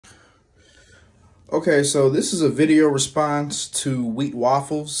Okay, so this is a video response to Wheat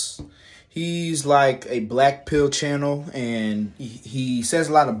Waffles. He's like a black pill channel, and he says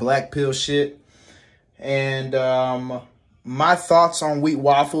a lot of black pill shit. And my thoughts on Wheat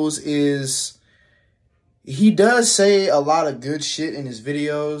Waffles is he does say a lot of good shit in his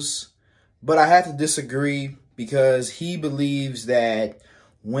videos, but I have to disagree because he believes that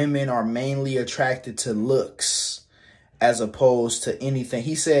women are mainly attracted to looks as opposed to anything.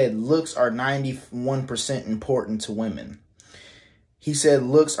 He said looks are 91% important to women. He said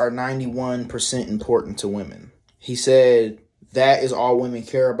looks are 91% important to women. He said that is all women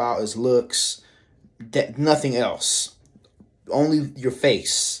care about is looks, nothing else. Only your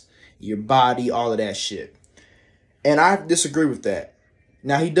face, your body, all of that shit. And I disagree with that.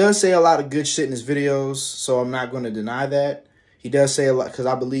 Now, he does say a lot of good shit in his videos, so I'm not going to deny that. He does say a lot, because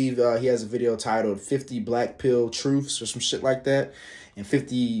I believe he has a video titled 50 Black Pill Truths or some shit like that, and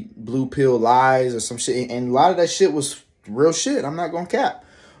 50 Blue Pill Lies or some shit. And a lot of that shit was real shit. I'm not going to cap.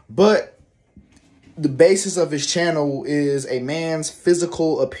 But the basis of his channel is a man's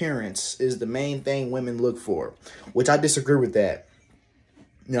physical appearance is the main thing women look for, which I disagree with that.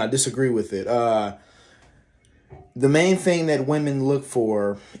 You know, I disagree with it. The main thing that women look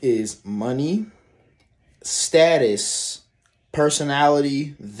for is money, status,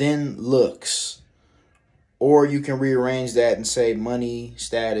 personality, then looks. Or you can rearrange that and say money,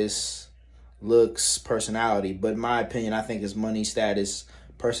 status, looks, personality. But in my opinion, I think it's money, status,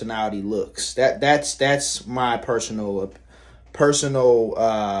 personality, looks. That's my personal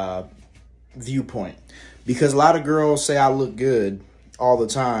viewpoint. Because a lot of girls say I look good all the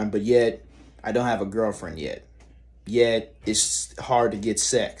time, but yet I don't have a girlfriend yet. Yet it's hard to get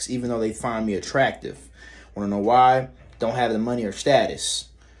sex, even though they find me attractive. Want to know why? Don't have the money or status.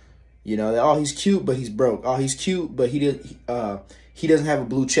 You know, oh, he's cute, but he's broke. Oh, he's cute, but he doesn't have a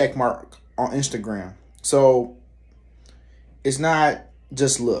blue check mark on Instagram. So it's not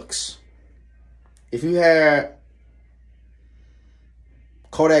just looks. If you had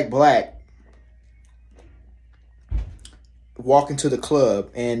Kodak Black walk into the club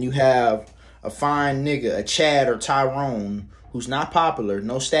and you have a fine nigga, a Chad or Tyrone, who's not popular,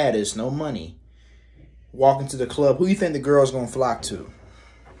 no status, no money, walk into the club, who you think the girl's gonna flock to?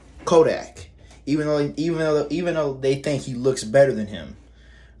 Kodak. Even though they think he looks better than him.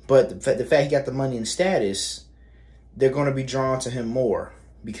 But the fact he got the money and status, they're gonna be drawn to him more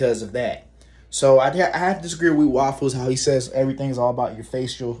because of that. So I have to disagree with Waffles, how he says everything's all about your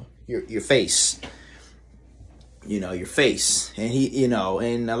facial, your face. You know, your face. And he, you know,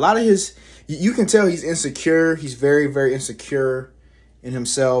 and a lot of his, you can tell he's insecure. He's very, very insecure in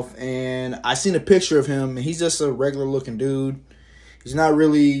himself. And I seen a picture of him, and he's just a regular looking dude. He's not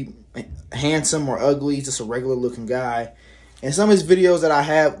really handsome or ugly. He's just a regular looking guy. And some of his videos that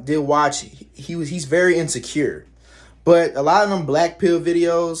I did watch, he's very insecure. But a lot of them black pill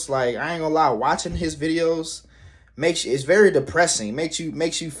videos, like, I ain't gonna lie, watching his videos it's very depressing. Makes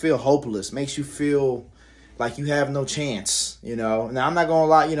you feel hopeless. Makes you feel like you have no chance, you know. Now, I'm not gonna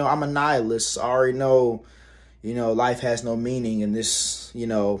lie, you know, I'm a nihilist. I already know, you know, life has no meaning, and this, you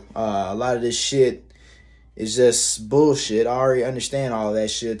know, a lot of this shit is just bullshit. I already understand all that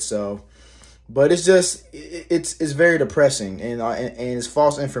shit, so, but it's just, it's very depressing, and it's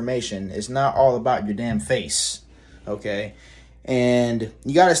false information. It's not all about your damn face, okay? And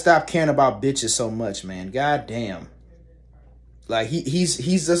you gotta stop caring about bitches so much, man. God damn. Like, he's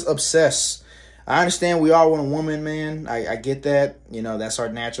just obsessed. I understand we all want a woman, man. I get that. You know, that's our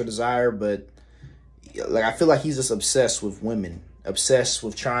natural desire. But, like, I feel like he's just obsessed with women. Obsessed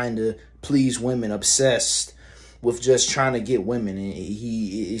with trying to please women. Obsessed with just trying to get women. And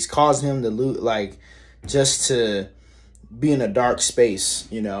he's causing him to lose, like, just to be in a dark space,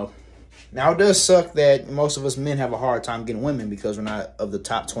 you know. Now, it does suck that most of us men have a hard time getting women because we're not of the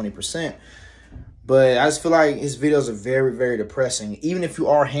top 20%. But I just feel like his videos are very, very depressing. Even if you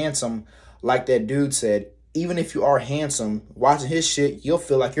are handsome, like that dude said, even if you are handsome, watching his shit, you'll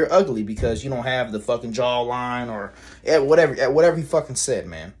feel like you're ugly because you don't have the fucking jawline or whatever he fucking said,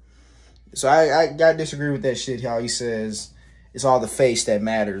 man. So I gotta disagree with that shit, how he says it's all the face that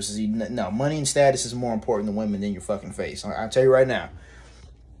matters. No, money and status is more important to women than your fucking face. I'll tell you right now.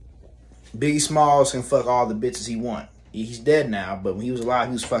 Biggie Smalls can fuck all the bitches he want. He's dead now, but when he was alive,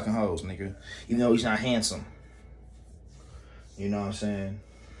 he was fucking hoes, nigga. Even though he's not handsome. You know what I'm saying?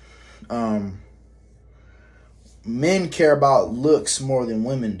 Men care about looks more than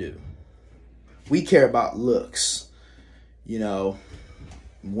women do. We care about looks. You know,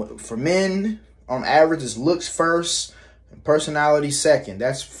 for men, on average, it's looks first, and personality second.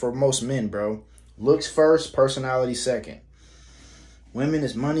 That's for most men, bro. Looks first, personality second. Women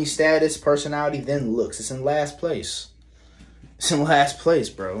is money, status, personality, then looks. It's in last place. It's in last place,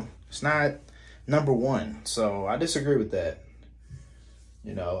 bro. It's not number one. So I disagree with that.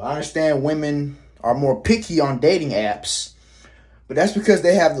 You know, I understand women are more picky on dating apps, but that's because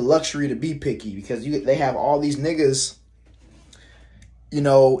they have the luxury to be picky, because they have all these niggas, you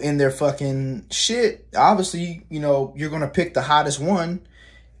know, in their fucking shit. Obviously, you know, you're going to pick the hottest one.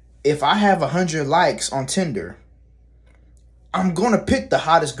 If I have 100 likes on Tinder, I'm going to pick the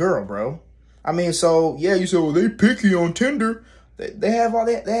hottest girl, bro. I mean, so, yeah, you say, well, they picky on Tinder. They have all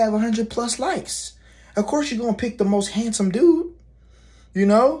that. They have 100 plus likes. Of course, you're going to pick the most handsome dude. You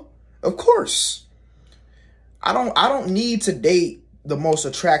know? Of course. I don't need to date the most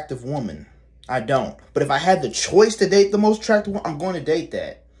attractive woman. I don't. But if I had the choice to date the most attractive one, I'm going to date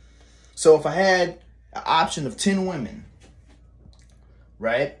that. So if I had an option of 10 women,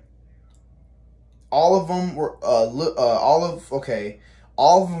 right? All of them were all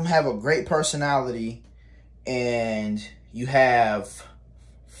of them have a great personality, and you have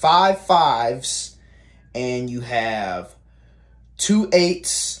 5 5s, and you have 2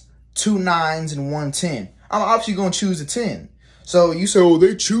 8s, 2 9s, and 1 10. I'm obviously gonna choose a 10. So you say, oh,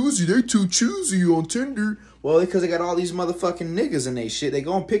 they choosy, they too choosy on Tinder. Well, because they got all these motherfucking niggas in they shit, they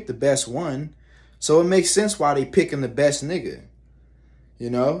gonna pick the best one. So it makes sense why they picking the best nigga. You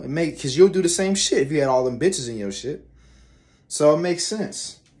know, because you'll do the same shit if you had all them bitches in your shit. So it makes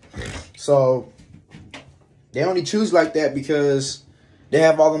sense. So they only choose like that because they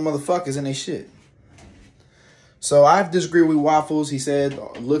have all the motherfuckers in their shit. So I disagree with Waffles. He said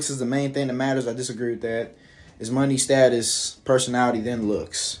looks is the main thing that matters. I disagree with that. It's money, status, personality, then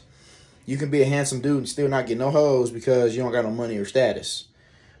looks. You can be a handsome dude and still not get no hoes because you don't got no money or status.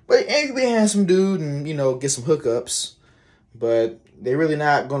 But you can be a handsome dude and, you know, get some hookups. But they're really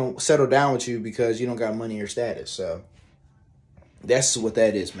not going to settle down with you because you don't got money or status. So that's what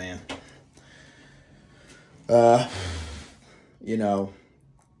that is, man. You know,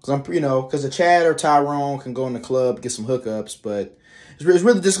 because a Chad or Tyrone can go in the club, get some hookups, but it's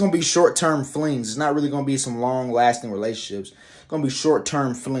really just going to be short-term flings. It's not really going to be some long-lasting relationships. It's going to be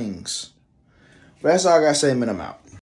short-term flings. But that's all I got to say, man. I'm out.